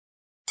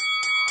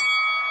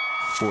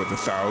For the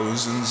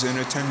thousands in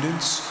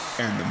attendance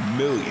and the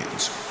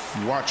millions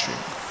watching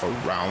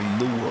around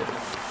the world,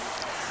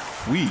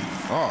 we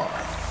are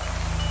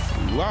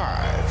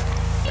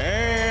live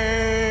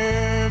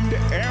and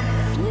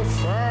amplified.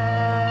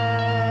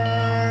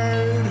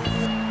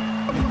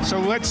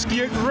 So let's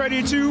get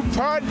ready to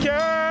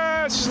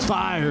podcast.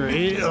 Fire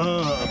it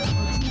up.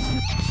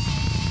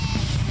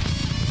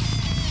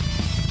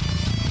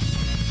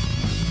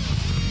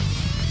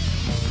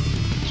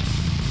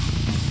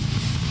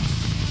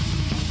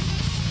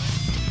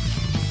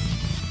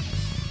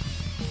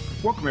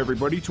 Welcome,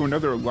 everybody, to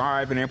another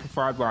live and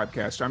amplified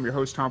livecast. I'm your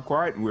host, Tom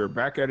Quiet, and we're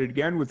back at it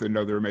again with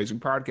another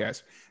amazing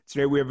podcast.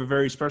 Today, we have a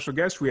very special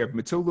guest. We have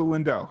Matilda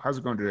Lindell. How's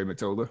it going today,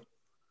 Matilda?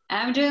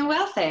 I'm doing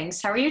well,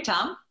 thanks. How are you,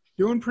 Tom?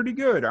 Doing pretty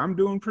good. I'm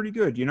doing pretty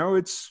good. You know,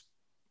 it's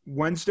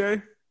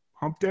Wednesday,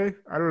 hump day.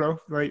 I don't know.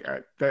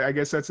 I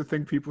guess that's a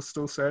thing people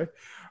still say.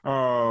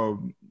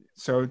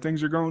 So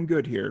things are going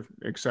good here.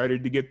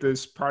 Excited to get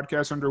this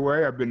podcast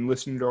underway. I've been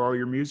listening to all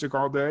your music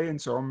all day, and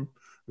so I'm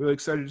really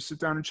excited to sit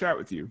down and chat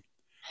with you.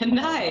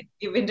 Nice.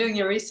 You've been doing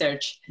your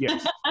research.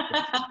 Yes.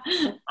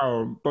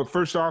 But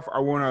first off, I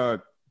want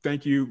to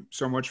thank you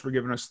so much for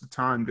giving us the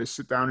time to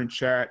sit down and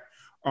chat.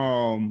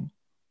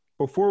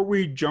 Before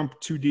we jump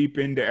too deep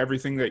into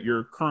everything that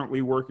you're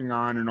currently working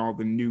on and all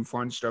the new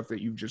fun stuff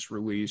that you've just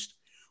released,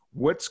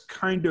 what's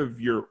kind of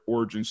your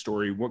origin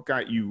story? What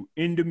got you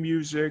into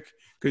music?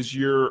 Because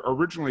you're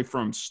originally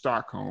from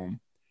Stockholm,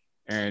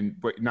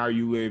 but now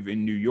you live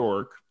in New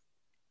York.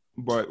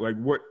 But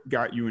what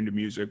got you into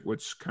music?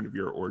 What's kind of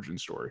your origin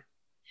story?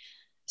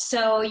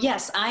 So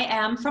yes, I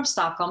am from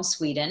Stockholm,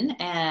 Sweden,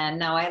 and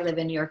now I live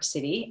in New York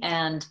City,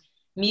 and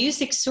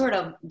music sort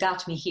of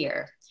got me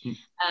here.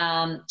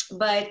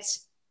 But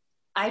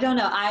I don't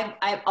know,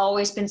 I've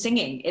always been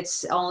singing.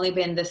 It's only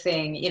been the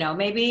thing,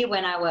 maybe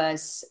when I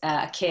was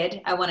a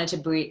kid, I wanted to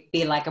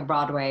be like a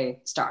Broadway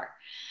star.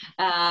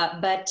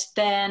 But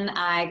then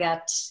I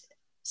got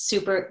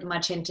super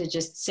much into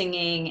just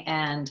singing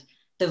and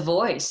the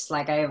voice.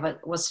 I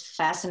was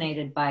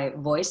fascinated by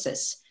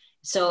voices,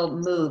 so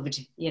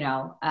moved,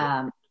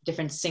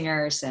 different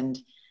singers. And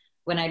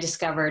when I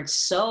discovered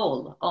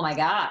soul, oh my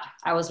God,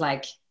 I was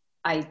like,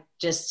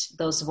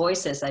 those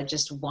voices, I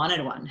just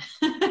wanted one.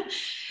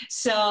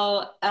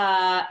 So,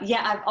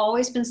 I've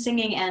always been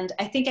singing. And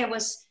I think I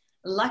was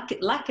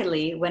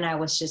luckily when I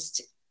was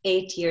just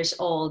 8 years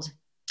old,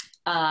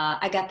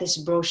 I got this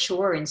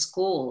brochure in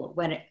school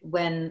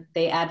when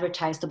they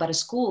advertised about a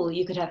school,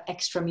 you could have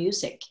extra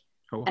music.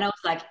 Cool. And I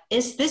was like,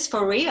 is this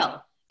for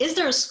real? Is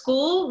there a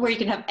school where you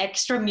can have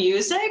extra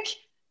music?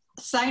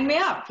 Sign me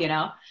up,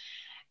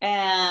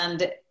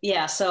 And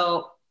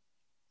so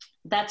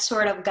that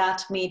sort of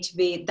got me to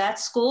be, that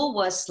school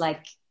was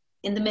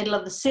in the middle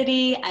of the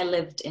city. I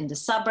lived in the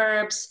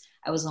suburbs.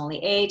 I was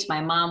only 8.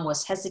 My mom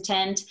was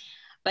hesitant,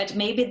 but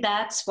maybe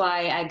that's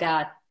why I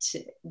got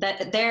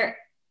that there.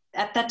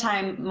 At that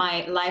time,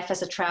 my life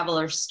as a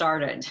traveler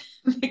started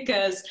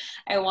because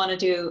I wanted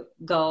to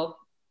go,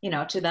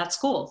 to that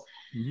school.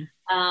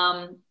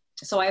 Mm-hmm.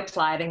 So I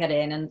applied and got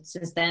in, and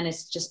since then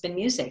it's just been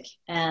music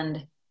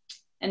and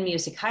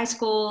music high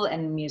school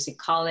and music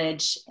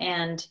college.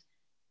 And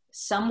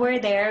somewhere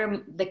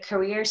there, the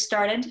career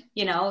started,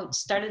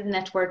 started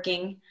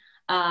networking,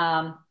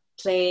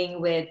 playing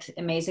with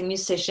amazing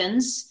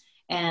musicians,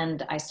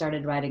 and I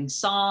started writing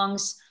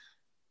songs.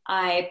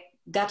 I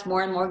got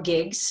more and more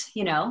gigs,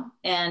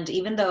 and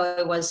even though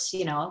it was,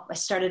 I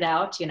started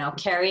out,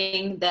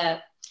 carrying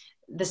the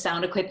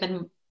sound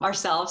equipment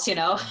ourselves,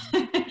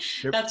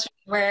 Yep. That's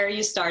where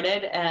you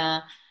started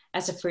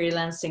as a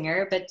freelance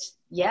singer. But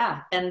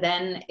and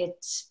then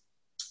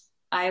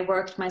I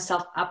worked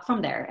myself up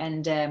from there,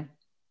 and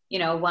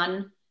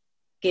one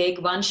gig,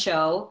 one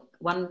show,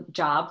 one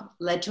job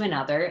led to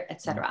another,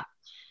 etc.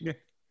 Yeah,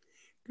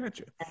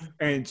 gotcha.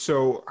 And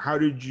so how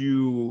did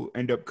you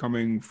end up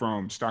coming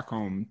from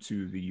Stockholm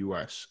to the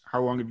U.S.?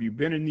 How long have you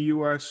been in the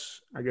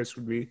U.S., I guess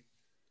would be?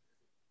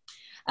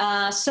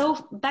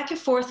 So back and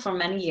forth for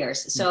many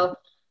years. So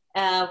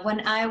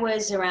when I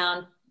was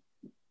around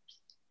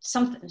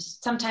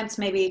sometimes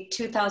maybe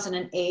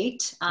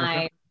 2008, okay.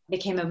 I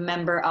became a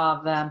member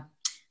of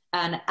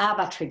an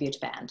ABBA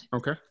tribute band.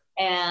 Okay.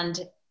 And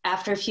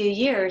after a few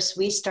years,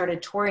 we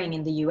started touring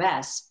in the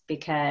US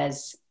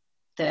because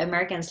the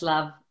Americans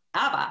love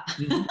ABBA.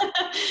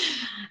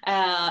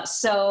 Mm-hmm.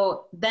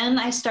 So then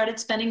I started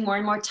spending more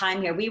and more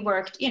time here. We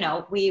worked,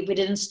 we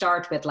didn't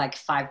start with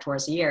 5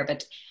 tours a year,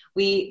 but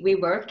we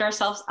worked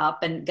ourselves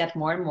up and got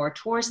more and more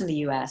tours in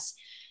the US.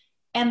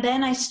 And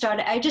then I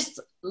just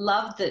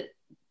loved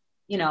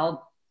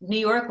New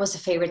York was a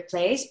favorite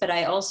place, but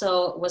I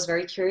also was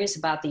very curious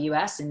about the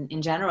US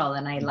in general.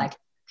 And I liked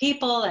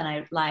people, and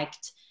I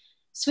liked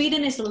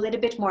Sweden is a little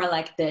bit more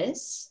like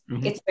this.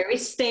 Mm-hmm. It's very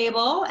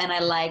stable, and I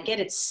like it.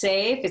 It's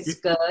safe. It's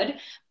good.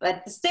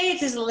 But the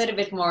States is a little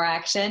bit more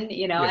action,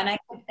 and I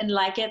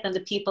like it. And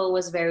the people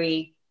was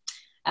very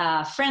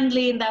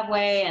friendly in that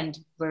way and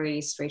very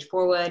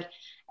straightforward.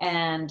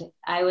 And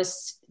I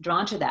was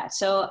drawn to that.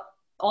 So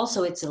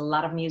also it's a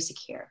lot of music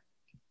here.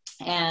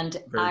 and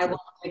Very I true.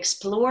 want to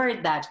explore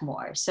that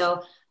more.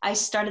 So I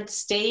started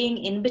staying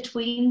in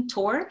between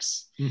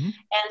tours Hmm.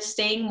 and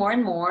staying more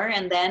and more.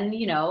 And then,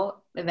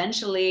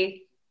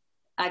 eventually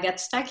I got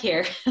stuck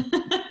here.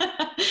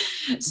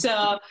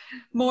 So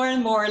more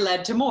and more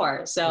led to more.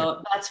 Yeah.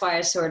 So that's why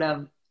I sort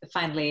of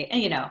finally,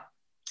 and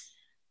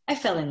I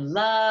fell in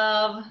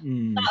love.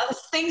 Mm.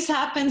 Things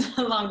happen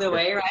along the Yeah.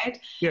 way, right?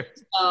 Yeah.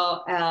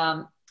 So,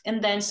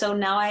 and then so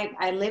now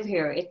I live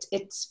here.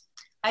 It's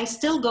I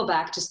still go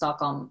back to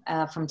Stockholm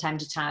from time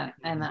to time,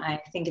 and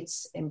I think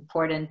it's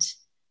important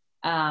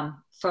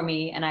for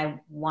me, and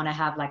I want to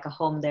have like a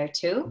home there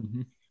too.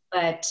 Hmm.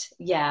 But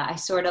yeah, I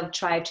sort of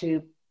try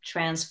to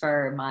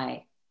transfer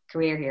my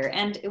career here,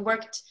 and it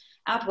worked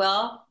out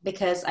well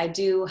because I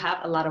do have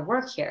a lot of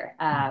work here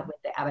with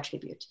the ABBA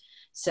tribute.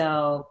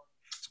 So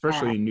uh,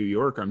 Especially in New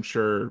York, I'm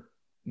sure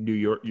New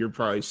York, you're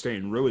probably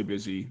staying really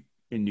busy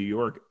in New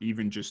York,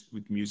 even just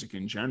with music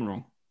in general.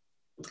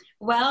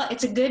 well,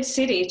 it's a good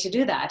city to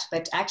do that,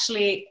 but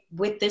actually,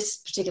 with this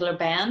particular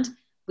band,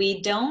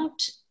 we don't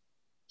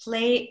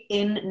play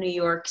in New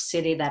York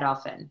City that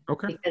often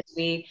Okay.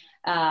 because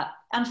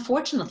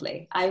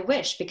unfortunately, I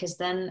wish because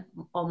then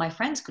all my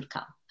friends could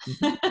come.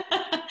 Hmm.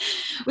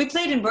 We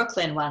played in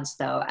Brooklyn once,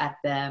 though, at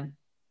the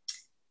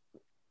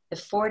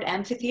Ford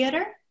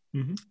Amphitheater,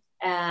 Hmm.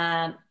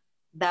 and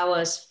that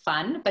was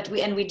fun. But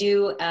we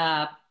do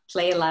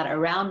play a lot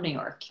around New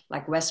York,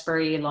 like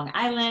Westbury, Long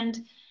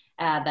Island.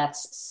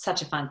 That's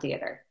such a fun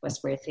theater,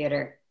 Westbury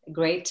Theater.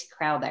 Great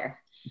crowd there.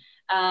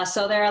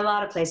 So there are a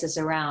lot of places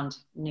around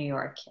New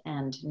York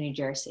and New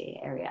Jersey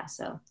area.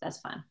 So that's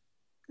fun.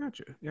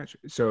 Gotcha. Gotcha.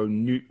 So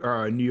New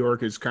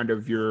York is kind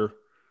of your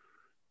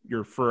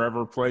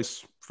forever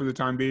place for the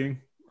time being,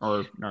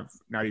 or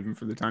not even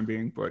for the time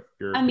being, but I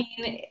you're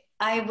mean,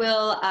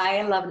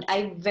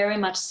 I very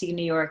much see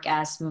New York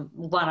as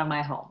one of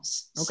my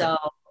homes. okay. So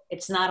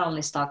it's not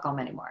only Stockholm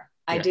anymore.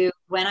 I Yeah. do,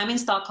 when I'm in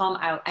Stockholm,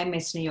 I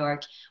miss New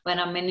York. When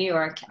I'm in New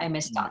York, I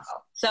miss Nice.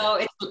 Stockholm. Yeah.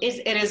 So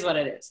it is what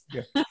it is.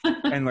 Yeah.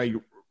 And like,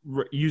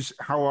 use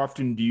how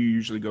often do you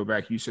usually go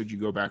back? You said you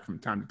go back from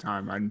time to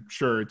time. I'm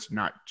sure it's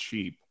not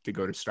cheap to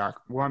go to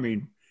Stock. Well, I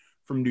mean,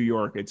 from New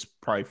York, it's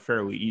probably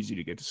fairly easy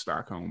to get to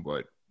Stockholm,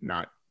 but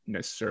not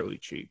necessarily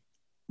cheap.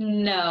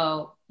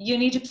 No, you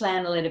need to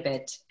plan a little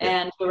bit. Yeah.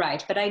 And you're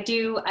right. But I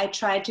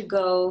try to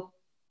go,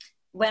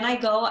 when I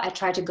go, I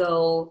try to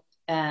go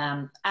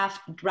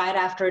right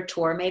after a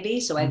tour, maybe.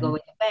 So I go Hmm.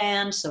 with the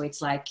band. So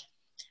it's like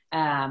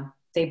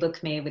they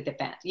book me with the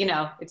band.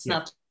 It's Yeah.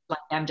 not like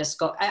I'm just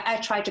go. I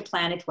try to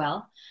plan it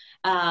well.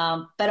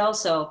 But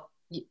also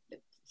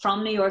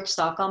from New York,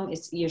 Stockholm,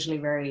 it's usually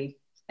very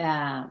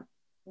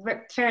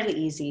fairly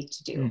easy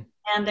to do. Mm.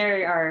 And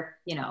there are,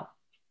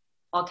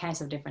 all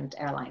kinds of different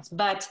airlines.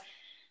 But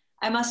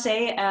I must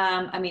say,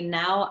 I mean,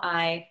 now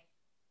I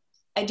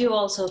do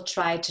also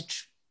try to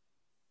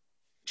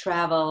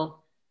travel.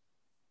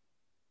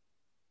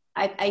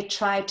 I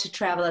try to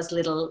travel as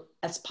little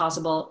as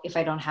possible if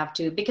I don't have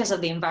to because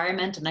of the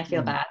environment, and I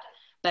feel Hmm. bad.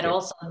 But Yeah.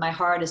 also, my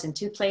heart is in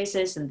two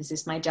places, and this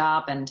is my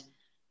job, and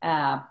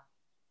uh,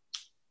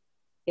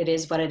 it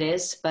is what it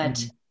is. But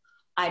Hmm.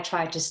 I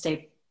try to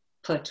stay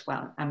put.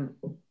 Well,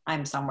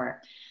 I'm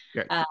somewhere.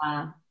 Yeah.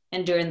 Uh,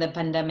 and during the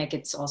pandemic,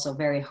 it's also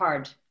very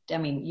hard. I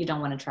mean, you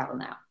don't want to travel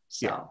now.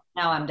 Yeah. So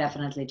now I'm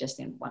definitely just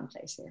in one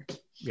place here.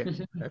 Yeah.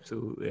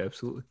 Absolutely.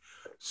 Absolutely.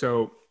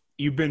 So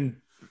you've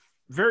been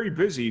very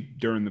busy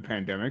during the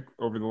pandemic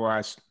over the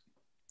last,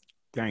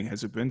 dang,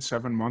 has it been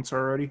 7 months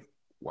already?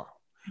 Wow.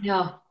 No,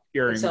 it's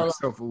Scaring so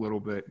myself a little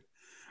bit.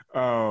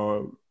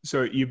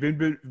 So you've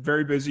been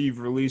very busy. You've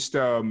released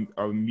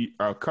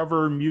a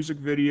cover music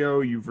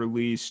video. You've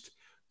released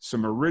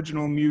some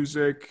original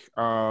music.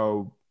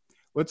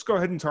 Let's go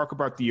ahead and talk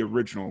about the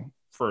original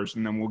first,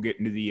 and then we'll get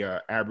into the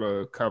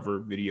ABBA cover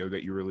video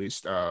that you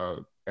released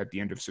at the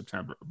end of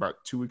September, about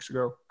 2 weeks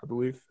ago, I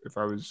believe, if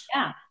I was.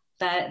 yeah,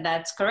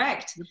 that's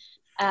correct.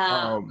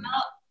 Um,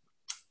 Well,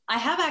 I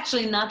have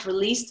actually not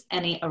released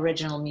any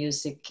original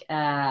music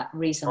oh,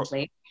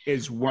 recently.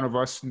 is One of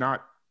Us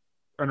not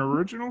an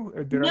original?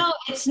 Did I? No,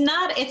 it's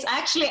not. It's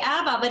actually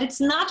ABBA, but it's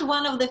not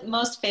one of the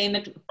most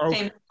Okay.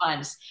 famous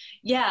ones.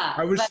 Yeah,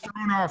 I was but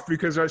thrown off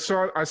because I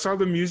saw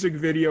the music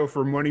video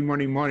for Money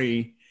Money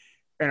Money,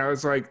 and I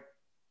was like,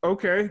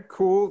 okay,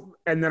 cool.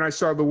 And then I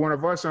saw the One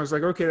of Us, and I was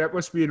like, okay, that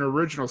must be an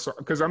original song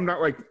because I'm not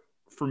like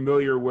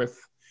familiar with,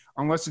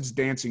 unless it's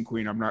Dancing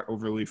Queen. I'm not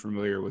overly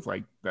familiar with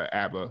like the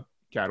ABBA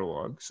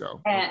catalog. So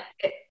okay.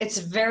 it's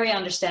very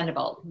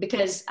understandable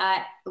because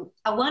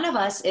one of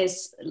us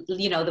is,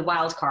 the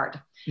wild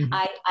card. Mhm.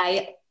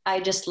 I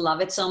just love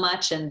it so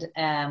much, and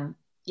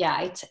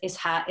yeah,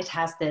 it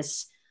has this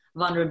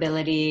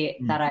vulnerability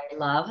Mhm. that I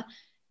love.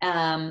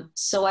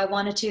 So I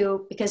wanted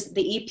to, because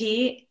the EP,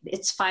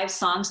 it's 5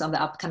 songs on the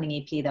upcoming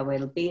EP that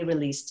will be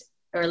released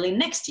early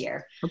next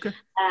year. Okay.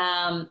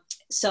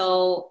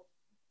 So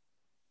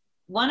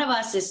One of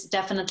Us is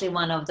definitely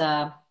one of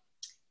the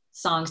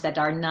songs that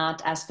are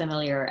not as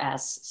familiar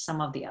as some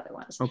of the other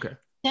ones. Okay.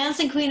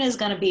 Dancing Queen is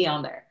going to be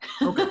on there.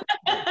 Okay.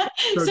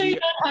 So So you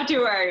the don't have to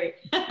worry.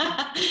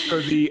 so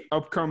the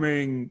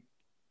upcoming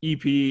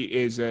EP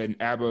is an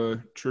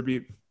ABBA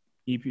tribute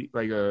EP,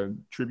 like a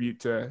tribute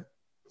to.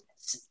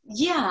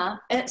 Yeah,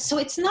 so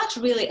it's not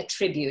really a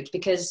tribute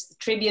because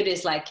tribute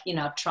is like,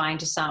 trying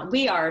to sound,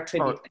 we are a Oh,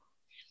 tribute.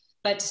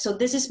 But so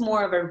this is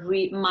more of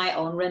my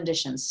own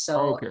renditions.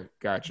 So okay,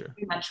 gotcha.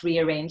 pretty much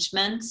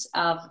rearrangements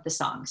of the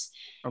songs.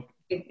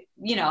 Okay.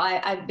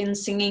 I've been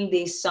singing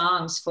these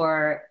songs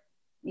for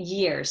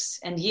years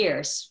and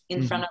years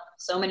in front of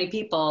so many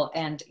people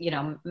and,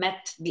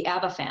 met the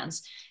ABBA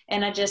fans.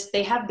 And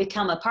they have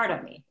become a part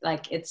of me.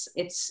 Like it's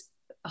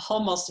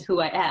almost who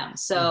I am.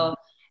 So,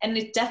 and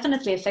it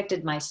definitely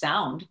affected my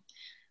sound.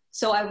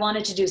 So I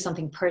wanted to do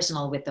something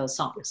personal with those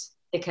songs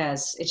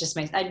because it just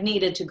I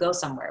needed to go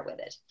somewhere with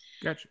it.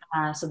 Gotcha.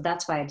 So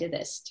that's why I did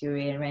this, to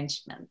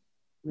rearrange them.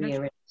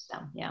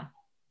 Yeah.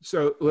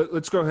 So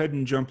let's go ahead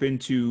and jump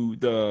into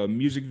the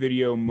music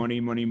video, Money,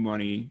 Money,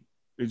 Money.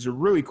 It's a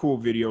really cool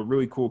video,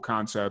 really cool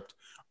concept.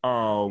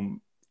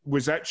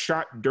 Was that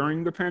shot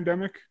during the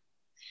pandemic?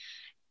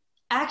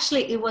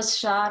 Actually, it was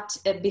shot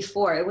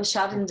before. It was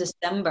shot in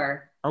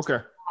December. Okay.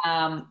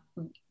 But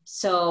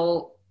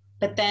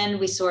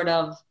then I sort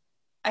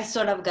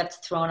of got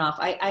thrown off.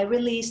 I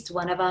released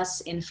One of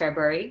Us in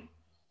February.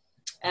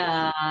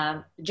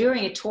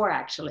 During a tour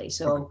actually,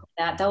 so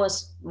that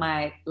was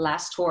my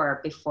last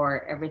tour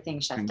before everything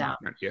shut down.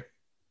 Yeah.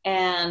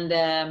 And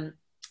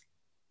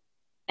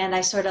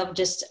I sort of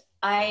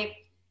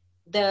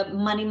the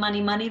Money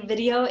Money Money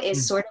video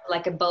is sort of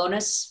like a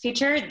bonus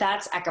feature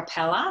that's a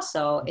cappella,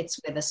 so it's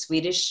with a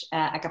Swedish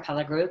a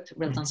cappella group,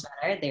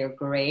 Riltonsvänner. They're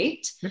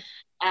great,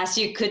 as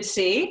you could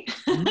see.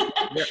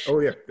 Yeah.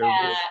 Oh yeah.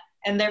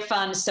 And they're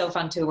so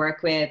fun to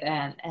work with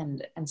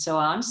and so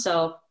on.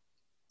 So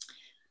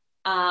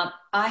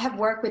I have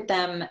worked with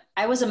them.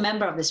 I was a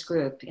member of this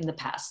group in the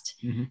past,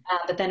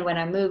 but then when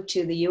I moved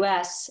to the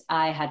US,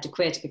 I had to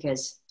quit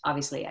because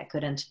obviously I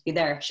couldn't be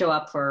there, show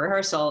up for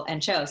rehearsal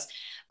and shows.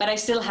 But I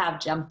still have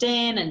jumped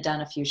in and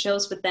done a few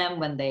shows with them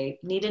when they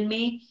needed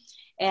me.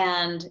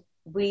 And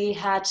we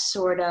had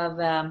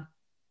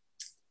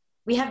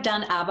we have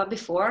done ABBA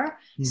before.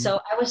 So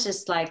I was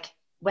just like,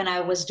 when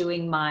I was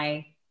doing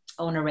my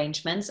own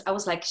arrangements, I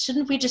was like,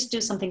 shouldn't we just do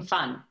something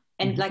fun?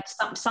 And like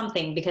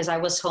something, because I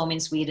was home in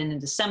Sweden in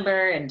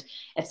December and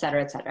et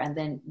cetera, et cetera. And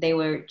then they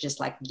were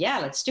just like, yeah,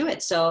 let's do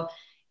it. So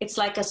it's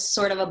like a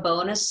sort of a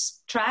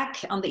bonus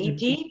track on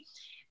the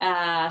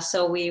EP.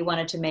 So we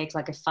wanted to make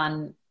like a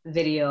fun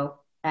video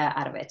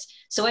out of it.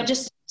 So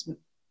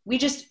we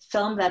just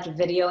filmed that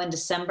video in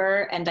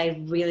December, and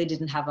I really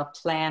didn't have a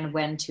plan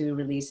when to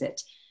release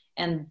it.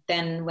 And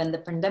then when the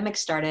pandemic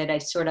started, I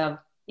sort of,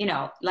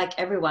 like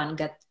everyone,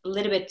 got a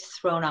little bit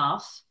thrown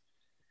off.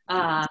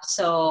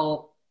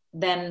 So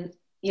then,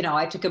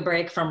 I took a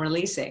break from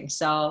releasing.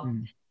 So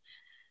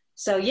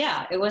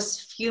yeah, it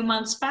was a few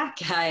months back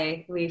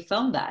we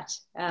filmed that.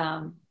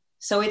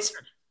 So it's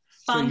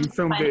fun. So you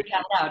filmed it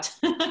out.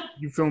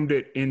 You filmed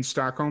it in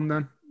Stockholm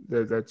then?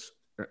 That's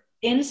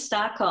in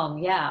Stockholm.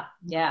 Yeah.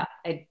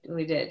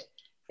 We did.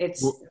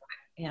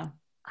 Yeah.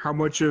 How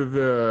much of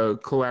a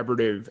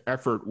collaborative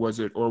effort was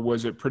it, or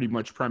was it pretty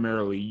much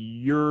primarily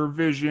your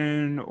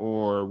vision,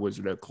 or was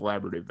it a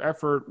collaborative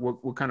effort?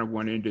 What kind of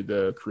went into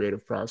the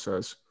creative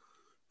process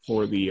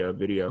for the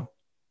video?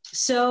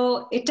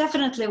 So it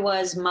definitely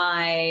was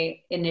my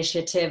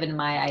initiative and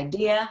my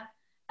idea.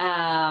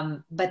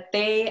 But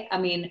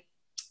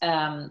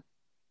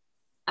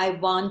I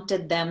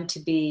wanted them to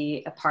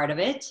be a part of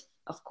it,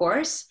 of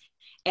course.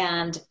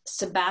 And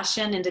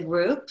Sebastian in the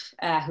group,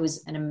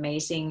 who's an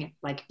amazing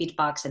like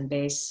beatbox and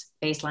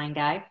bassline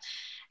guy,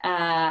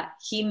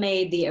 he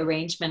made the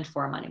arrangement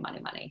for Money, Money,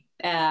 Money.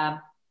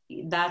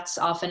 That's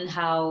often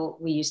how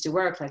we used to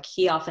work. Like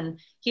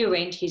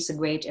he's a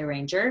great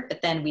arranger,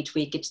 but then we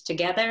tweak it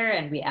together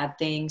and we add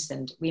things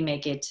and we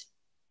make it,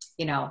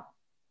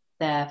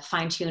 the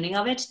fine tuning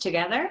of it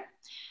together.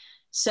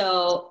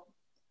 So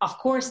of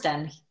course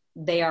then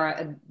they are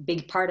a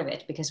big part of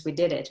it because we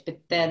did it,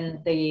 but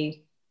then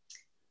the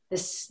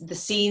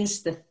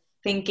scenes, the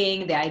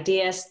thinking, the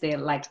ideas, the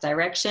like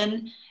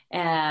direction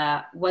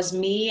was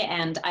me.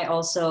 And I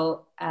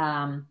also,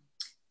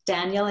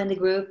 Daniel in the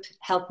group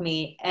helped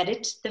me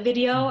edit the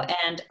video.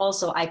 And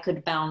also I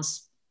could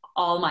bounce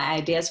all my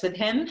ideas with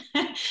him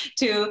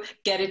to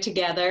get it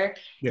together.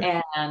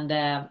 Yeah. And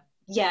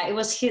it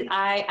was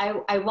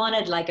I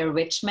wanted like a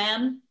rich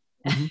man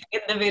in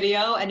the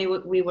video. And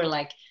we were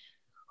like,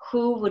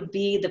 who would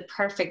be the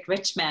perfect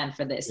rich man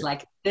for this? Yeah.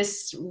 Like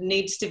this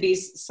needs to be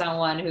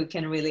someone who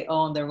can really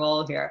own the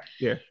role here.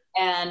 Yeah.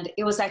 And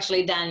it was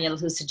actually Daniel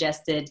who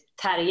suggested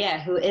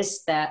Terje, who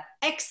is the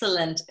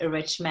excellent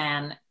rich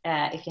man.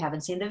 If you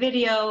haven't seen the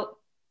video,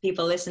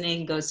 people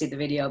listening, go see the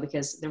video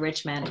because the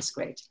rich man is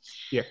great.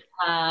 Yeah.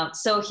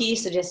 So he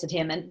suggested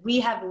him, and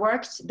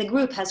the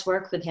group has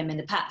worked with him in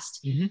the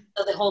past.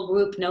 So the whole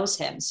group knows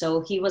him.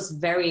 So he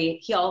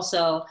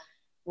also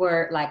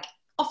were like,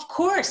 of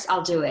course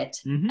I'll do it.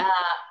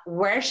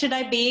 Where should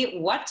I be?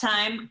 What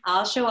time?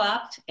 I'll show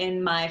up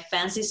in my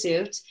fancy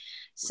suit.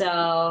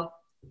 So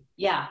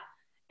Yeah.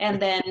 And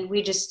then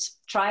we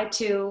just try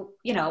to,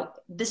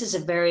 this is a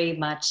very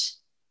much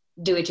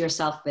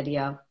do-it-yourself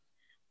video.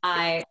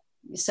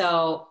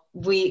 So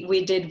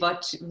we did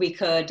what we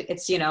could.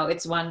 It's,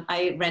 it's one,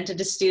 I rented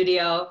a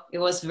studio. It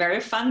was very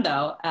fun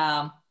though.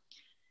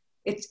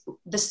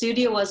 The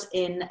studio was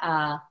in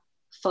a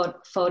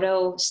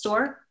photo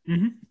store.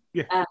 Mm-hmm.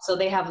 Yeah. So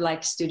they have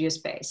like studio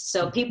space.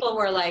 So people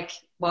were like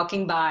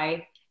walking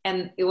by,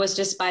 and it was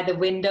just by the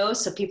window.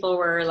 So people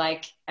were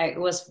like, it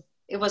was,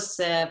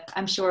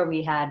 I'm sure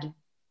we had,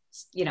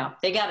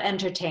 they got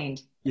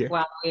entertained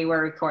while we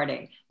were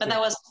recording, but that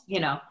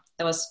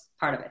was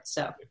part of it.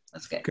 So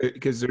that's good.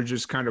 Because they're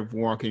just kind of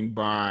walking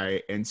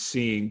by and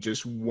seeing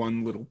just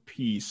one little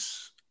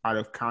piece out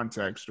of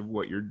context of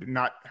what you're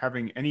not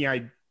having any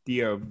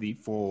idea of the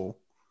full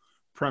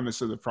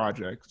premise of the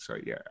project. So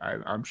yeah,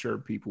 I'm sure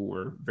people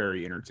were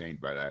very entertained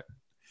by that.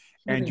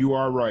 And you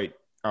are right.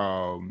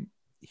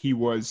 He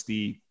was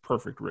the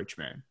perfect rich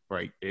man.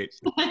 Like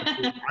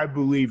I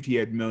believed he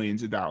had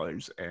millions of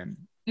dollars, and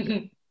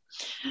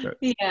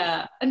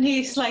yeah, and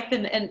he's like,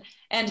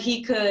 and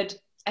he could.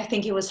 I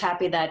think he was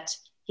happy that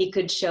he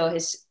could show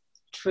his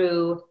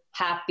true,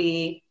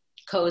 happy,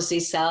 cozy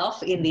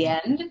self in the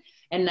end,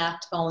 and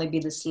not only be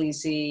the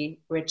sleazy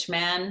rich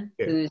man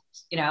who's,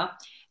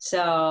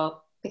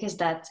 so because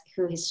that's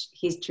who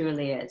he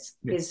truly is.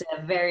 Yeah. He's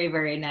a very,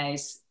 very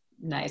nice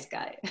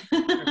guy.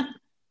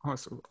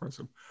 Awesome.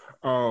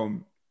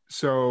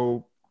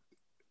 So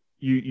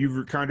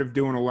you're kind of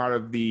doing a lot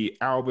of the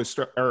ABBA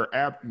stuff, or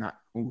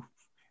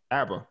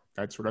ABBA.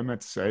 That's what I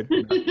meant to say.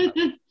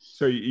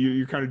 So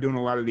you're kind of doing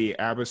a lot of the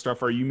ABBA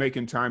stuff. Are you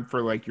making time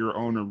for like your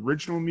own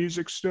original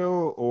music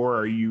still, or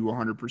are you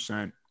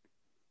 100%?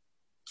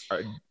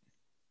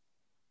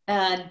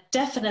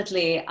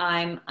 Definitely.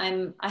 I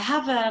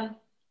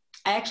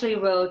actually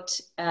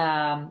wrote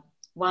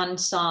one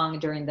song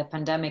during the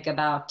pandemic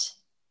about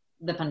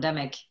the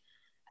pandemic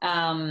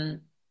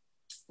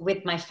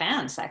with my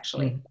fans,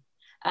 actually.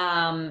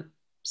 But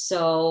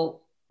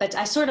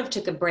I sort of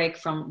took a break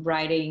from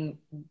writing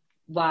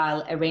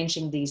while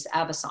arranging these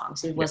ABBA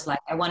songs. It was like,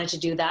 I wanted to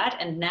do that.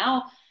 And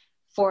now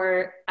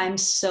I'm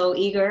so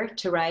eager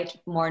to write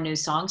more new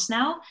songs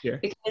now,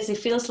 because it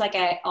feels like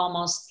I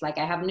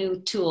have new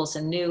tools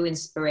and new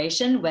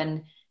inspiration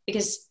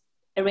because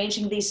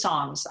arranging these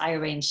songs, I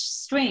arrange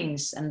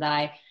strings, and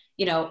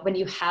when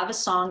you have a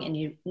song and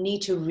you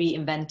need to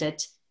reinvent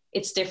it,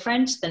 it's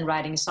different than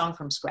writing a song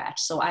from scratch.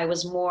 So I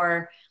was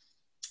more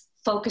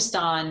focused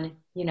on,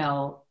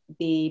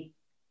 the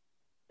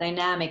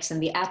dynamics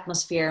and the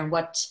atmosphere and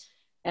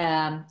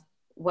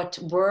what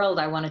world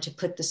I wanted to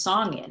put the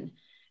song in.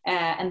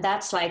 And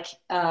that's like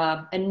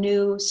a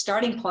new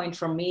starting point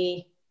for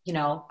me.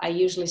 I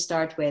usually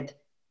start with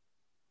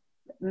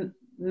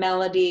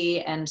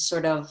melody and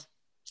sort of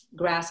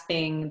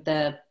grasping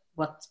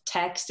what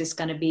text is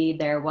going to be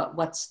there,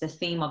 what's the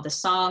theme of the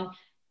song.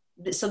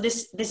 So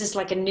this is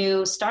like a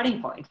new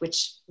starting point,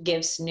 which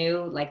gives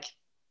new like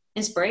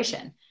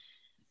inspiration.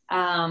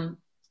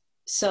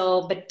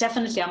 But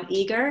definitely I'm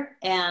eager,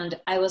 and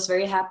I was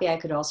very happy I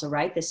could also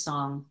write this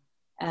song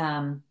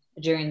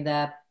during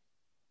the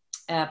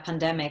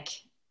pandemic.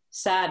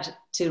 Sad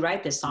to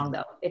write this song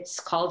though. It's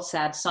called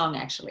Sad Song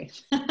actually,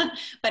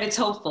 but it's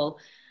hopeful.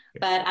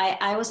 But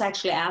I was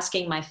actually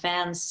asking my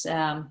fans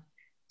on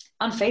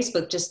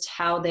Facebook just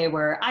how they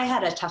were. I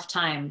had a tough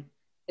time.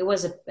 It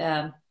was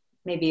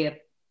maybe a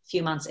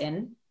few months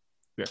in.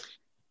 Yeah.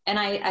 And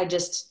I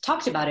just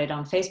talked about it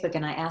on Facebook,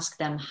 and I asked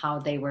them how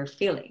they were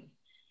feeling.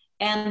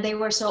 And they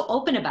were so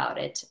open about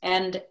it,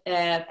 and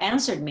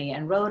answered me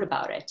and wrote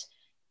about it.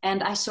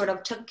 And I sort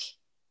of took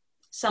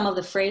some of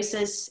the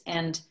phrases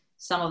and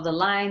some of the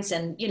lines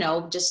and,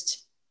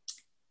 just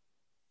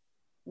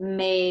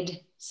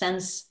made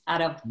sense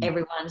out of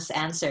everyone's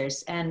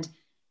answers, and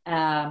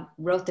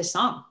wrote the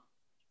song.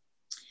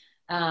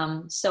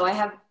 So I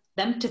have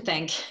them to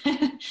thank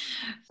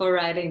for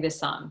writing this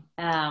song.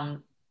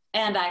 And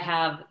I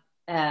have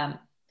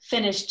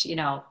finished,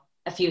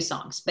 a few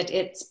songs, but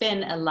it's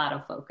been a lot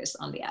of focus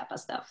on the ABBA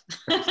stuff.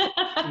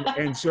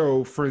 And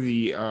so for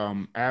the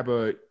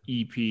ABBA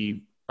EP,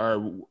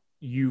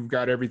 you've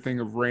got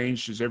everything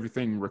arranged? Is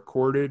everything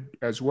recorded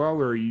as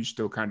well, or are you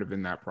still kind of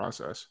in that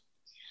process?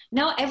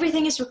 No,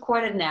 everything is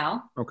recorded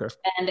now. Okay.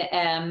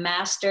 And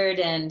mastered,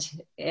 and so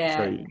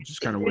you're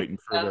just kind of waiting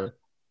for the.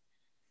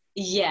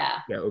 Yeah.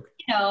 Yeah. Okay.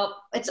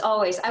 It's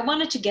always, I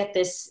wanted to get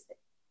this.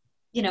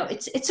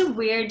 It's a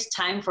weird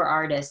time for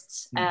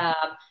artists.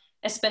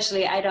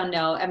 Especially, I don't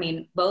know, I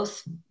mean,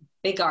 both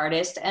big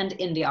artists and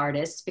indie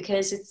artists,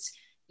 because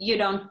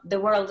the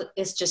world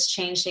is just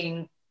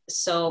changing.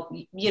 So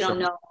you don't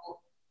know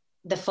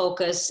the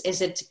focus.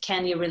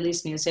 Can you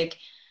release music?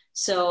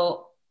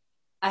 So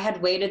I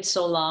had waited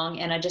so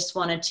long, and I just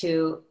wanted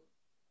to,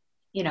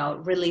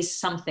 release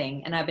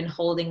something. And I've been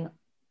holding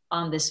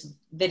on this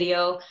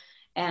video,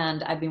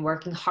 and I've been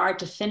working hard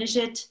to finish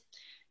it.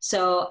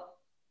 So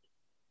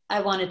I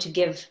wanted to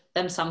give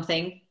them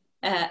something.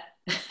 I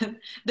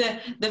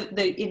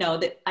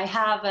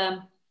have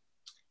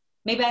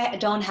maybe I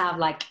don't have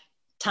like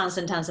tons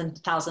and tons and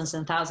thousands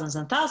and thousands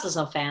and thousands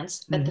of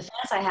fans, but the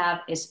fans I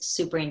have is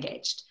super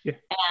engaged. Yeah.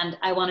 And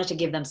I wanted to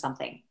give them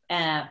something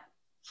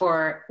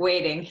for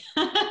waiting.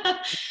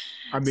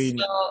 I mean,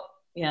 So,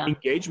 yeah.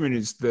 engagement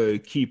is the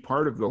key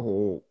part of the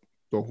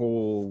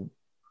whole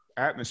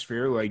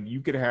atmosphere. Like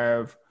you could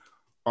have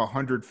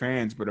 100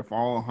 fans, but if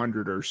all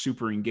 100 are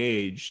super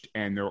engaged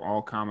and they're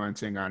all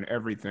commenting on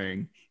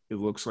everything, it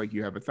looks like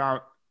you have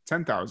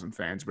 10,000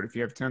 fans. But if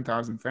you have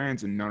 10,000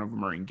 fans and none of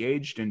them are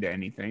engaged into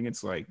anything,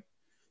 it's like,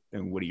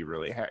 then what do you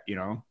really have, you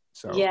know?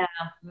 So Yeah,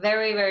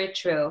 very, very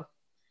true.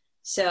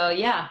 So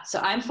yeah, so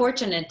I'm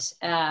fortunate.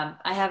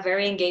 I have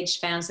very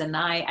engaged fans, and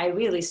I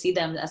really see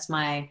them as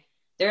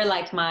they're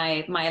like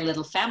my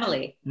little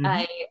family.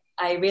 Mhm.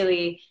 I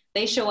really,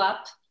 they show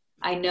up.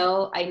 I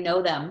know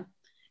them,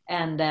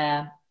 and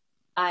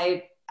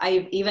I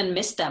even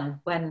miss them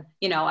when,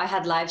 I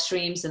had live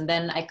streams and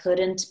then I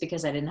couldn't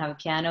because I didn't have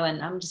a piano,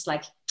 and I'm just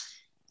like,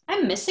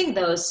 I'm missing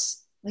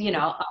those,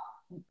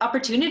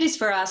 opportunities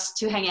for us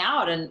to hang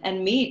out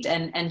and meet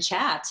and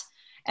chat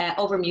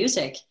over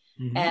music.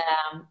 Mhm.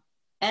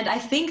 And I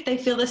think they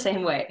feel the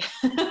same way.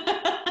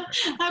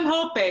 I'm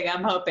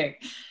hoping.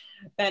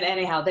 But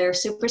anyhow, they're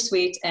super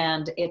sweet,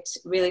 and it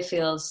really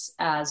feels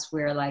as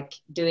we're like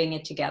doing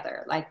it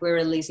together, like we're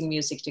releasing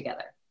music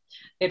together.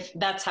 If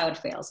that's how it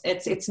feels.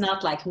 It's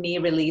not like me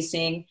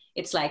releasing.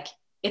 It's like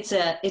it's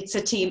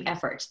a team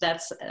effort.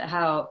 That's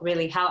how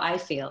I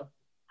feel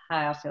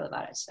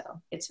about it. So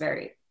it's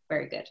very,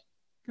 very good.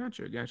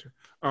 Gotcha.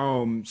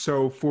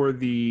 So for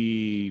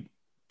the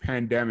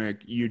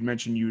pandemic, you'd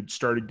mentioned you'd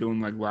started doing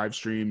like live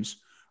streams.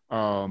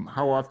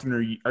 How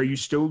often are you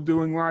still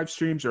doing live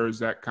streams, or is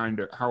that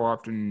how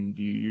often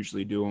do you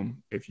usually do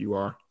them if you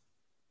are?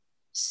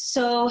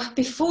 So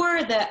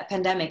before the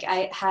pandemic,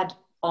 I had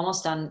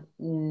almost done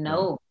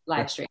no Yeah.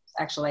 live streams.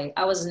 Actually,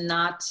 I was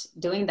not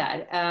doing that.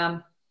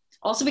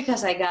 Also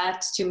because I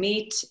got to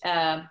meet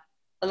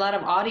a lot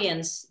of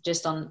audience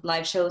just on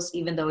live shows,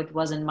 even though it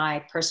wasn't my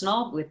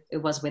personal. It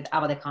was with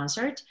Abba the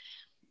concert.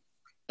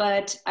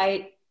 But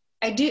I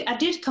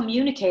did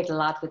communicate a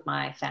lot with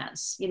my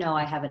fans.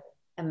 I have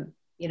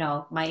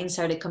my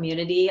insider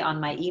community on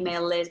my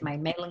email list, my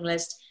mailing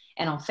list,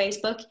 and on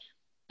Facebook.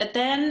 But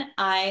then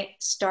I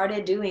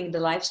started doing the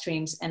live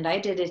streams, and I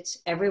did it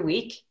every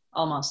week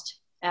almost.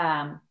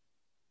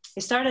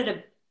 It started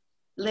a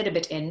little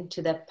bit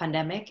into the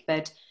pandemic,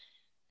 but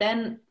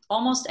then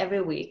almost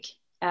every week.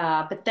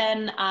 But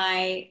then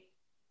I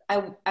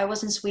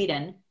was in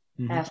Sweden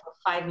for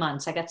 5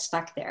 months. I got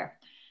stuck there.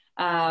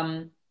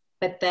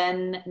 But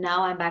then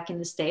now I'm back in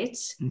the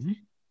States, Mm-hmm.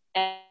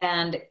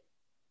 and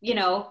you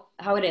know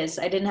how it is.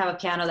 I didn't have a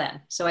piano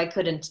then, so I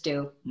couldn't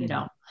do,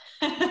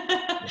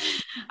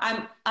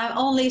 I'm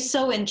only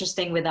so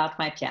interesting without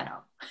my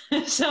piano.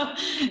 so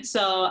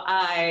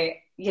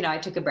I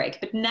took a break,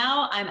 but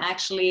now I'm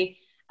actually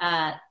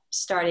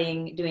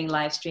starting doing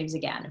live streams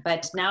again.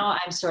 But now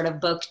I'm sort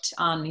of booked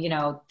on,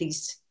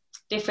 these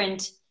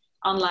different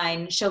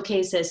online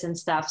showcases and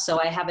stuff. So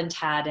I haven't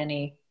had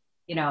any,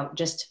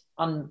 just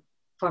on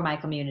for my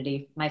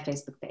community, my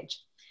Facebook page.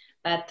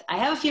 But I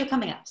have a few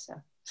coming up. So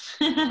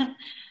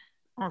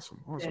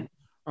Awesome.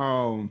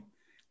 yeah.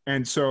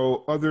 And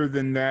so other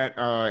than that,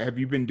 have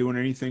you been doing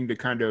anything to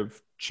kind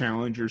of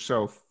challenge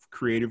yourself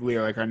creatively?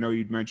 Like I know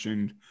you'd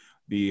mentioned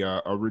the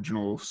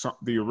original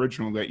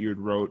that you had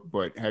wrote,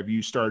 but have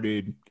you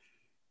started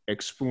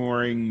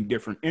exploring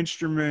different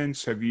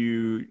instruments? Have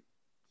you,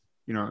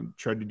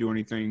 tried to do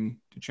anything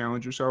to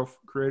challenge yourself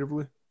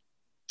creatively?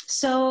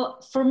 So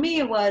for me,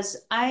 it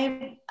was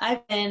I've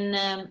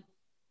been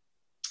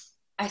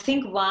I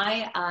think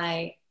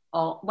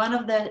one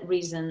of the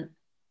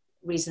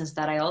reasons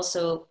that I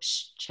also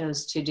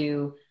chose to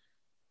do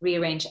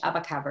rearrange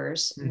ABBA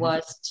covers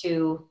was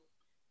to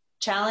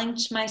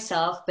challenge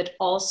myself, but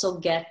also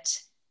get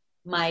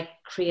my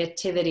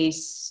creativity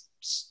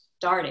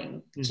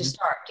starting to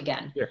start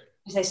again. Yeah.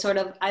 Because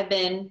I've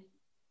been,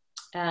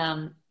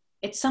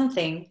 it's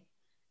something,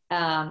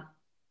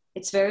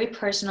 it's very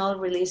personal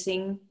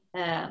releasing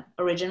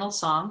original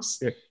songs.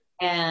 Yeah.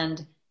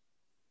 And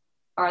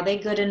are they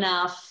good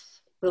enough?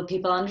 Will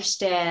people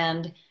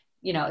understand?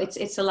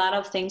 It's a lot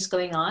of things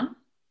going on.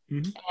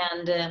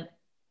 And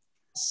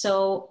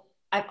so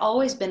I've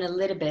always been a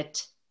little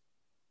bit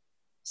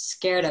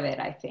scared of it,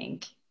 I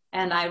think.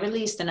 And I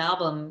released an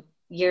album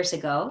years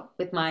ago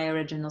with my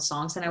original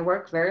songs, and I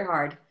worked very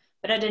hard,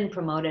 but I didn't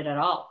promote it at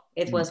all.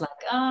 It was like,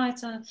 oh,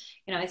 it's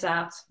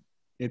out.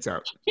 It's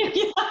out.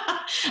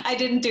 I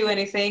didn't do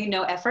anything,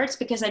 no efforts,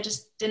 because I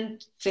just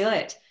didn't feel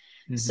it.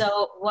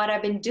 So what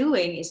I've been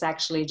doing is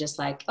actually just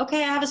like,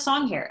 okay, I have a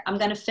song here. I'm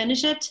going to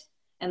finish it,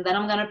 and then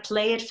I'm going to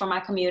play it for my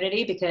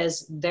community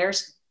because they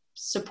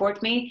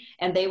support me,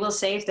 and they will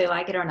say if they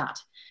like it or not.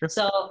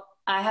 So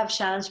I have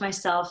challenged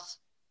myself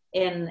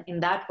in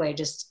that way,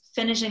 just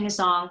finishing a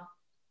song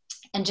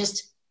and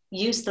just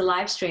use the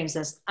live streams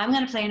as I'm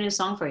going to play a new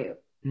song for you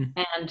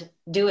and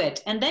do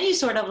it. And then you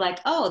sort of like,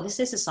 oh, this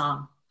is a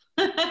song.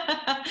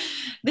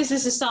 This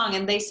is a song,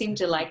 and they seem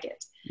to like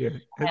it.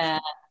 Yeah.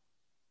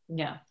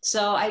 Yeah.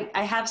 So I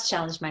have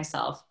challenged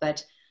myself,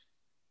 but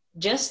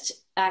just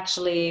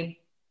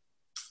actually,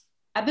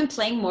 I've been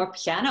playing more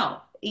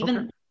piano, Okay.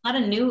 even not a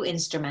new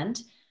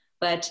instrument,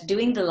 but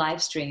doing the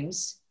live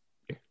streams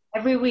Yeah.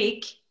 every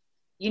week.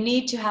 You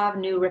need to have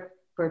new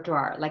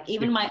repertoire. Like Yeah.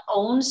 even my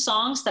own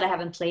songs that I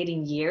haven't played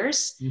in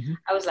years, Mm-hmm.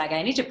 I was like,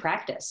 I need to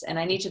practice and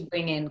I need to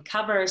bring in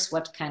covers.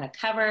 What kind of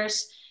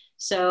covers?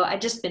 So I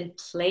just been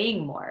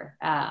playing more.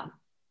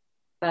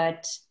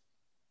 But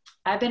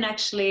I've been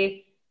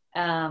actually,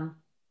 um,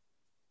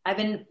 I've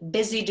been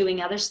busy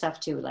doing other stuff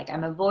too. Like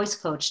I'm a voice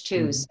coach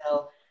too. Mm-hmm.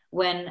 So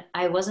when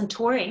I wasn't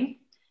touring Yeah.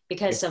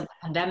 because of the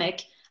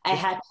pandemic, I Yeah.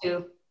 had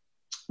to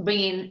bring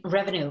in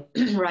revenue,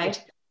 Yeah. right?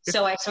 Yeah.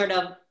 So I sort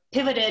of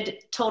pivoted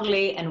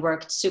totally and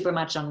worked super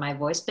much on my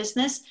voice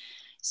business.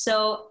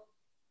 So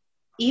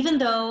even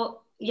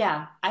though,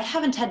 yeah, I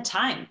haven't had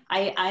time,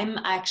 I'm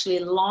actually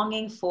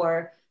longing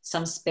for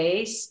some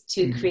space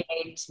to Mm-hmm.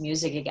 create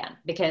music again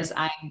because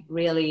I'm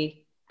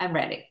ready.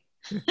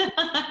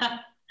 Yeah.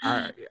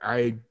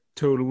 I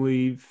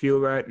totally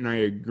feel that, and I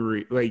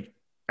agree. Like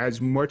as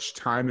much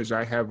time as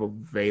I have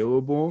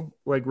available,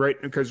 like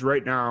because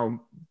right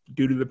now,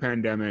 due to the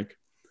pandemic,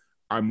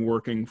 I'm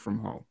working from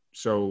home.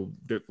 So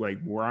that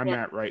like where I'm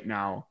Yeah. at right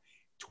now,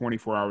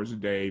 24 hours a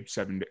day,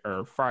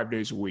 or 5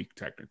 days a week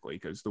technically,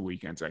 because the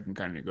weekends I can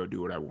kind of go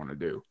do what I want to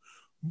do.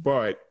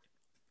 But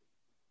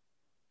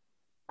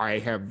I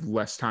have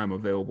less time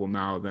available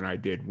now than I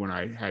did when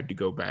I had to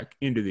go back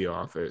into the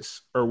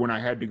office, or when I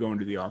had to go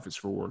into the office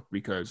for work,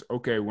 because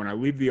okay, when I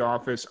leave the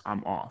office,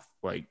 I'm off.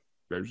 Like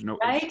there's no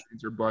ifs, Right?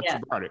 ands, or buts Yeah.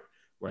 about it.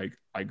 Like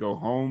I go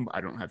home,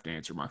 I don't have to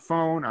answer my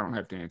phone, I don't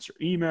have to answer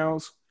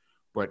emails.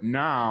 But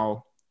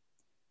now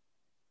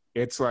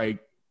it's like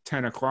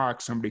 10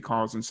 o'clock, somebody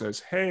calls and says,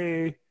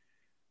 "Hey,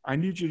 I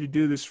need you to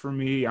do this for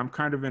me. I'm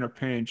kind of in a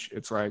pinch."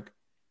 It's like,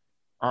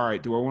 all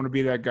right, do I want to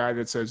be that guy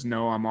that says,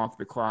 "No, I'm off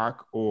the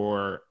clock,"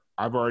 or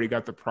 "I've already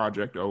got the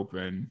project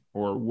open,"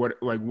 or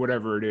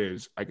whatever it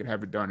is, I could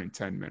have it done in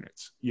 10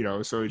 minutes,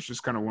 So it's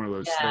just kind of one of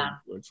those things Yeah.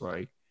 where it's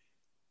like,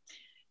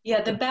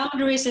 Yeah. The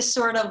boundaries is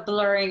sort of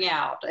blurring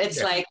out. It's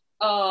yeah, like,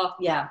 oh,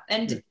 yeah. yeah,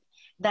 And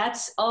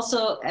that's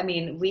also, I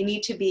mean, we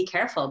need to be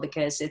careful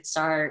because it's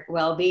our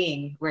well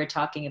being we're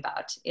talking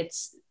about.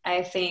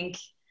 I think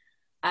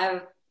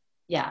I've,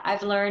 yeah,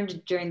 I've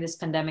learned during this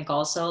pandemic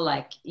also,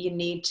 like, you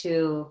need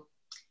to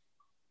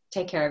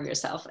take care of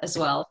yourself as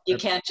well. You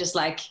can't just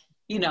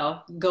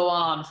go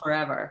on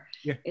forever.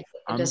 yeah. It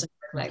I'm doesn't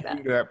work like that.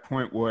 getting to that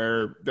point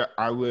where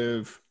I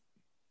live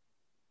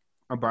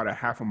about a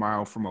half a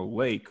mile from a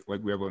lake.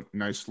 Like we have a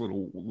nice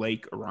little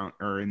lake around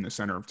or in the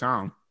center of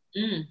town.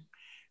 Mm.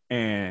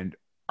 And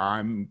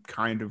I'm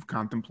kind of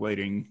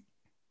contemplating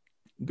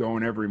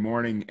going every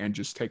morning and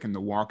just taking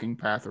the walking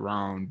path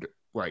around,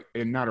 like,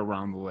 and not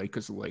around the lake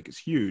because the lake is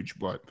huge,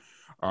 but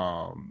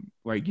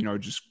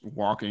just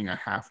walking a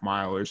half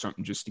mile or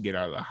something just to get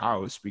out of the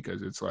house,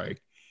 because it's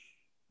like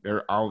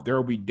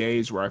there'll be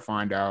days where I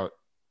find out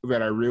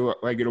that I realize,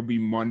 like, it'll be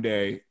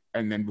Monday,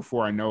 and then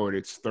before I know it,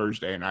 it's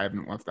Thursday, and I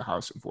haven't left the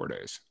house in 4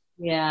 days.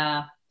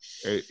 Yeah.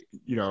 It,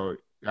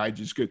 I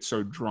just get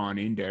so drawn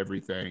into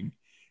everything,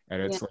 and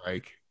Yeah. it's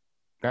like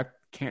that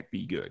can't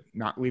be good.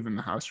 Not leaving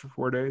the house for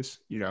 4 days.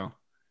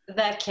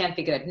 That can't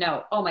be good.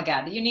 No. Oh my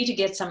God. You need to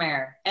get some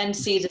air and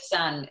see the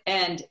sun.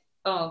 And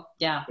oh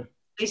yeah,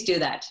 please do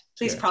that.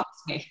 Please Yeah.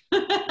 promise me.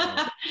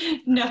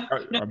 No,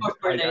 no more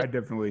 4 days. I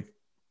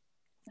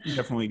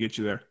definitely get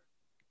you there.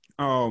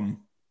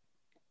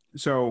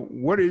 So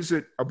what is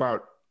it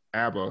about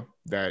ABBA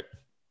that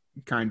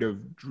kind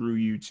of drew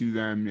you to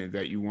them, and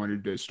that you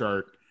wanted to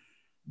start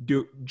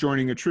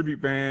joining a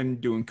tribute band,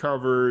 doing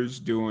covers,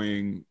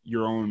 doing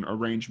your own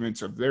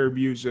arrangements of their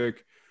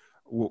music?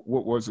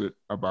 What was it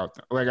about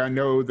them? Like, I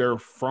know they're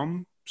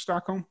from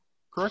Stockholm,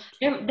 correct?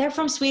 They're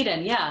from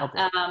Sweden. Yeah.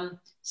 Okay.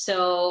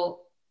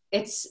 So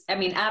I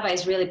mean, ABBA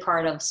is really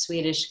part of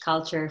Swedish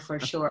culture for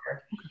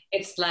sure.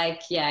 It's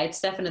like, yeah, it's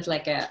definitely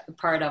like a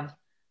part of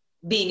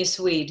being a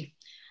Swede.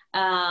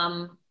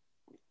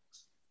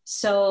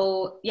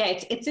 So yeah,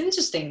 it's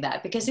interesting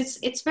that because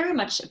it's very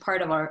much a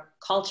part of our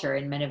culture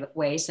in many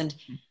ways, and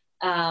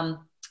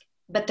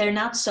but they're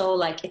not so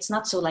like it's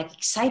not so like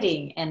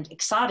exciting and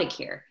exotic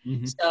here.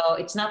 Mm-hmm. So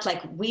it's not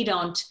like we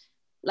don't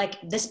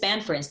like this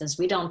band, for instance.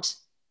 We don't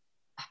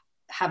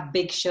have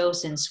big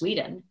shows in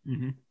Sweden.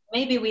 Mm-hmm.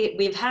 Maybe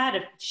we've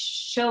had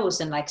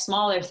shows and like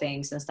smaller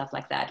things and stuff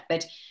like that,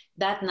 but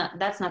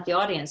that's not the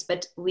audience.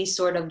 But we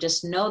sort of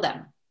just know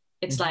them.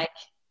 It's Mm-hmm. like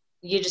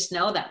you just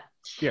know them.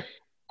 Yeah.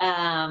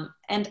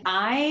 And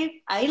I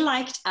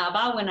liked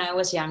ABBA when I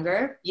was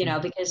younger,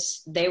 Mm-hmm.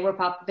 because they were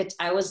pop, but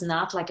I was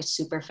not like a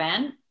super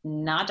fan,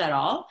 not at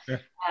all.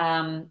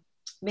 Yeah.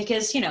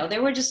 Because, they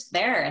were just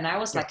there and I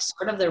was like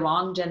sort of the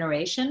wrong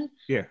generation.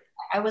 Yeah.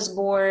 I was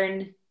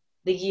born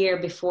the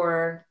year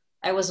before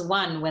I was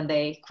one when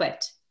they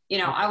quit.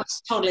 I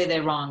was totally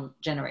the wrong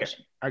generation.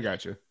 Yeah, I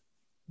got you.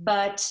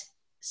 But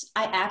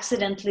I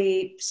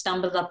accidentally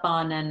stumbled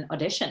upon an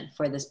audition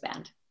for this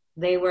band.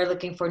 They were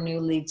looking for new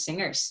lead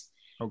singers.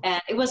 Okay.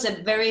 And it was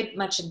a very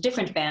much a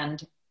different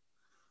band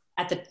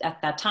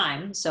at that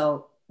time.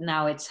 So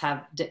now it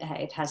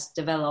has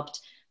developed,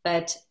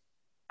 but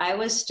I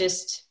was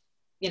just,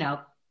 you know,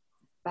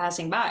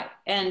 passing by,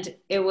 and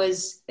it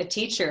was a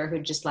teacher who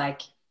just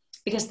like,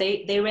 because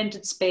they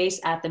rented space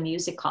at the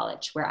music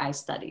college where I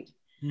studied.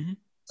 Mm-hmm.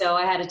 So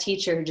I had a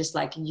teacher who just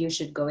like, you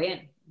should go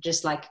in,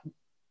 just like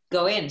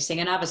go in, sing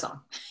an ABBA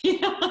song, you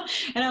know?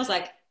 And I was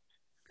like,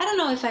 I don't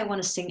know if I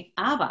want to sing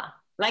ABBA.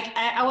 Like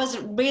I was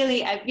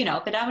really, you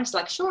know, but I was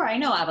like, sure, I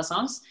know ABBA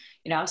songs,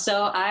 you know?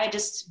 So I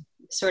just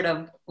sort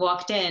of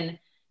walked in,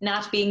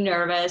 not being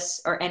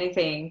nervous or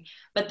anything.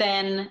 But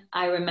then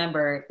I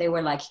remember they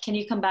were like, can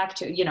you come back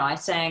to, you know, I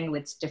sang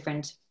with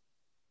different,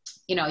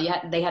 you know,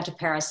 they had to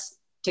pair us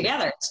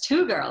together. It's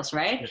two girls,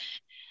 right? Yeah.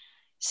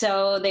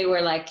 So they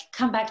were like,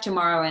 come back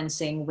tomorrow and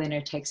sing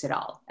Winner Takes It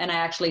All. And I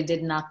actually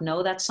did not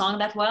know that song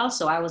that well.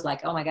 So I was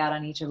like, oh my God, I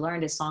need to learn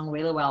this song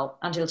really well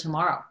until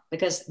tomorrow,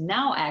 because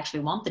now I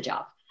actually want the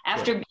job.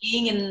 After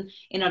being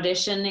in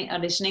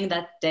auditioning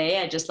that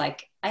day, I just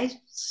like, I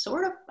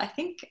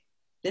think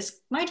this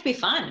might be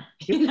fun,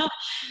 you know?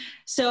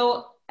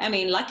 So, I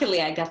mean,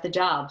 luckily I got the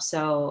job.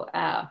 So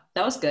that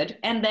was good.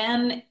 And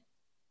then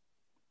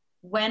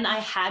when I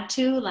had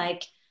to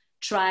like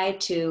try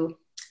to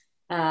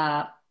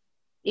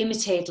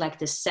imitate like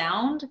the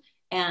sound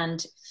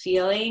and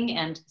feeling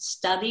and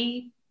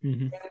study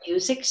Mm-hmm. their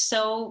music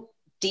so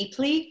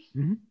deeply.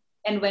 Mm-hmm.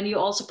 And when you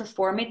also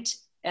perform it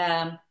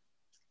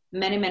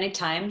many, many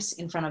times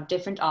in front of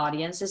different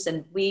audiences,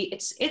 and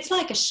it's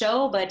like a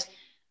show, but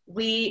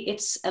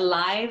it's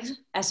alive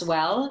as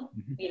well.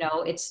 Mm-hmm. You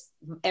know,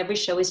 every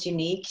show is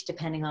unique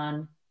depending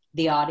on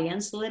the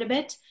audience a little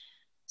bit.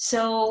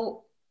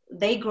 So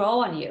they grow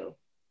on you,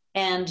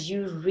 and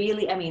you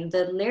really, I mean,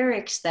 the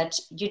lyrics that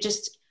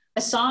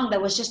a song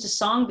that was just a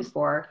song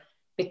before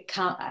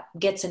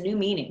gets a new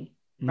meaning,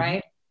 Mm-hmm.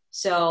 right?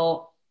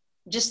 So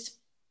just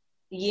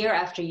year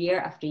after year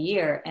after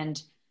year.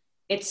 And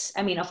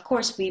I mean, of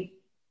course we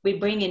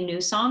bring in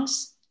new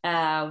songs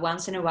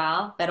once in a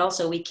while, but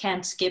also we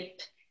can't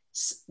skip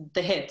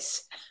the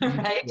hits,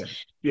 right? Yeah.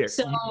 Yeah.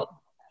 So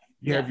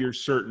You have your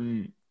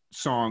certain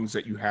songs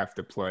that you have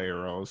to play,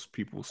 or else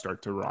people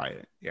start to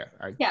riot. Yeah.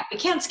 We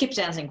can't skip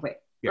Dancing Queen,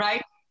 Yeah.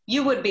 right?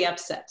 You would be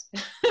upset.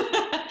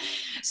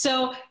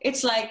 So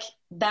it's like,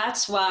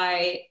 that's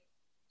why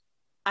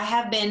I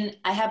have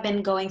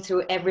been going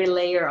through every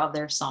layer of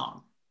their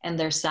song and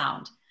their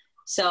sound.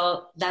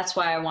 So that's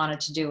why I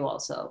wanted to do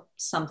also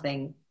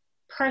something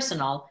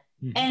personal,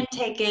 Mm-hmm. and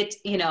take it,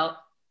 you know,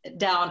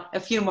 down a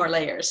few more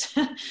layers.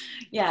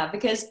 Yeah,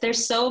 because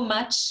there's so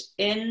much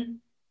in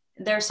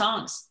their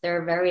songs.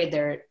 Their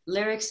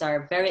lyrics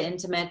are very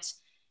intimate.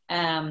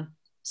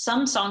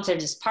 Some songs are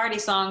just party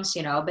songs,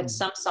 you know, but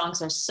Mm-hmm. some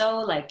songs are so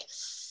like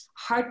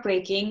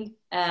heartbreaking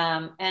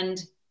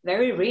and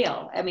very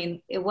real. I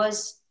mean,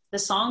 the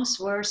songs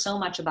were so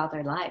much about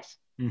their life.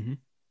 Mm-hmm.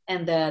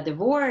 And the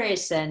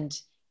divorce, and,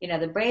 you know,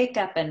 the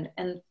breakup, and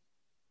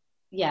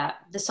yeah,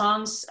 the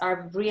songs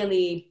are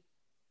really,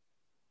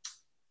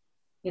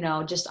 you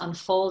know, just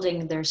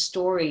unfolding their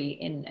story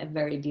in a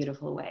very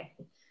beautiful way.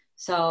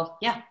 So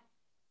yeah.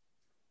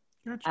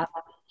 Gotcha.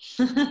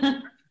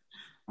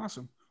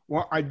 Awesome.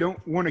 Well, I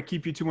don't want to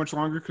keep you too much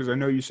longer, because I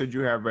know you said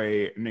you have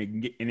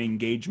an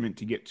engagement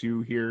to get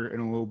to here in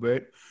a little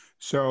bit.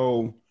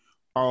 So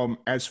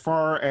as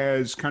far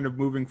as kind of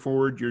moving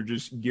forward, you're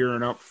just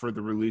gearing up for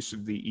the release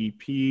of the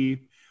EP.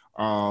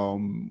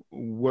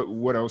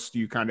 What else do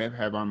you kind of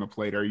have on the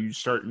plate? Are you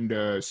starting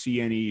to see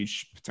any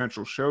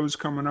potential shows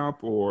coming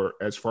up, or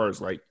as far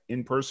as like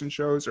in-person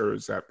shows, or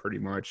is that pretty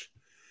much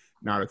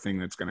not a thing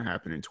that's going to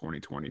happen in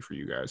 2020 for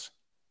you guys?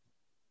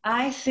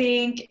 I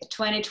think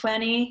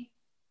 2020,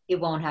 it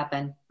won't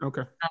happen.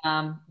 Okay.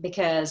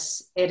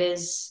 Because it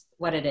is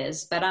what it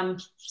is. But I'm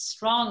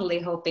strongly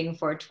hoping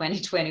for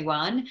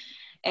 2021,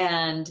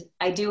 and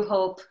I do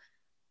hope.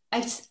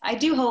 I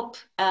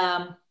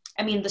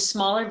mean, the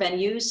smaller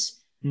venues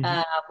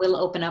Mm-hmm. will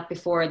open up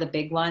before the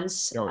big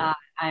ones. Oh, yeah.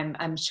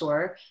 I'm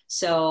sure.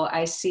 So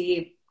I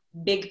see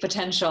big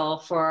potential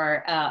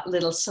for a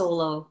little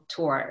solo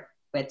tour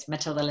with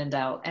Matilda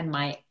Lindell and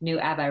my new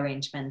ABBA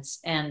arrangements,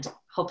 and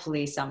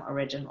hopefully some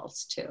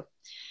originals too.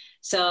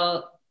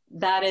 So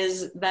that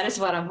is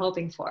what I'm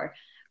hoping for.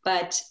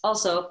 But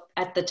also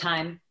at the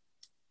time,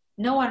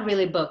 no one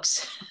really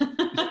books.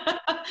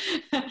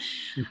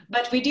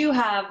 But we do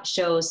have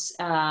shows,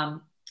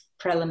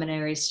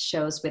 preliminary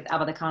shows with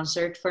ABBA the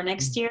concert for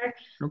next year.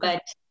 Okay.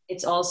 But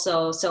it's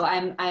also, so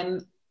I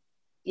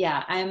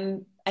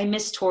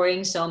miss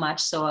touring so much.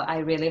 So I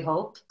really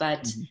hope,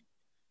 but Mm-hmm.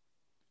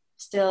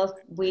 still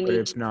we But need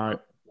if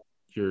not,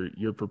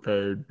 you're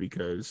prepared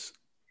because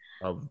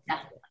of. Yeah,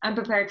 I'm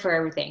prepared for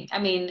everything. I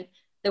mean,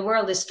 the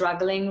world is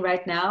struggling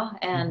right now,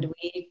 and Mm-hmm.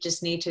 we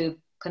just need to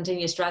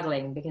continue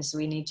struggling, because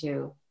we need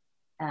to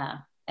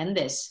end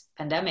this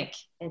pandemic.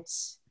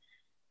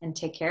 And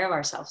take care of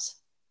ourselves.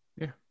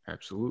 Yeah,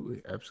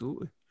 absolutely.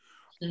 Absolutely.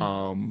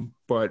 Mm-hmm.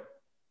 But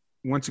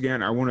once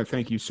again, I want to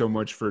thank you so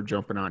much for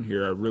jumping on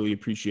here. I really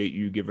appreciate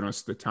you giving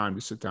us the time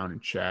to sit down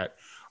and chat.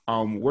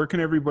 Where can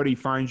everybody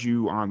find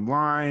you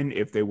online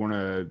if they want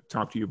to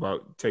talk to you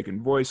about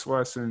taking voice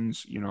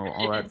lessons,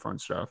 all that fun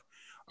stuff?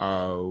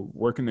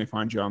 Where can they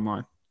find you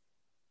online?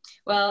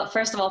 Well,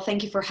 first of all,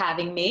 thank you for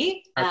having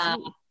me.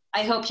 Absolutely.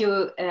 I hope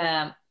you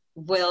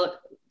will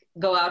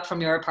go out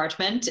from your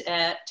apartment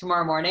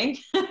tomorrow morning.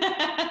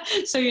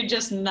 So you're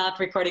just not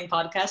recording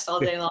podcast all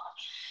day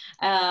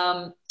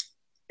long.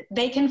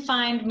 They can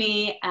find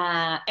me,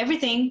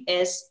 everything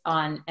is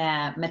on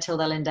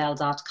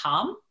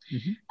matildalindell.com.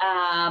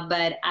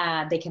 But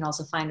they can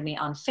also find me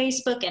on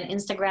Facebook and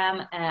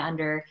Instagram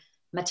under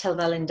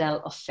Matilda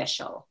Lindell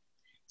Official.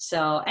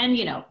 So, and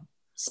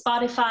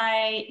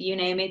Spotify, you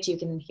name it, you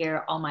can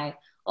hear all my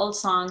old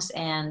songs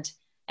and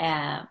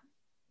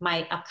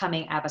my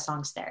upcoming ABBA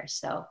songs there.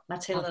 So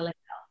Matilda Lindell.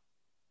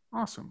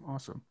 Awesome.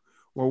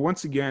 Well,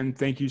 once again,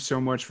 thank you so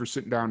much for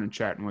sitting down and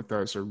chatting with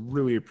us. I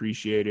really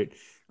appreciate it.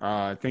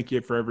 Thank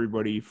you for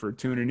everybody for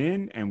tuning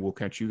in, and we'll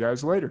catch you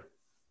guys later.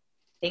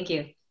 Thank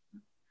you.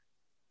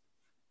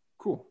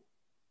 Cool.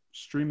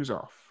 Stream is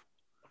off.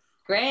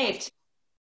 Great.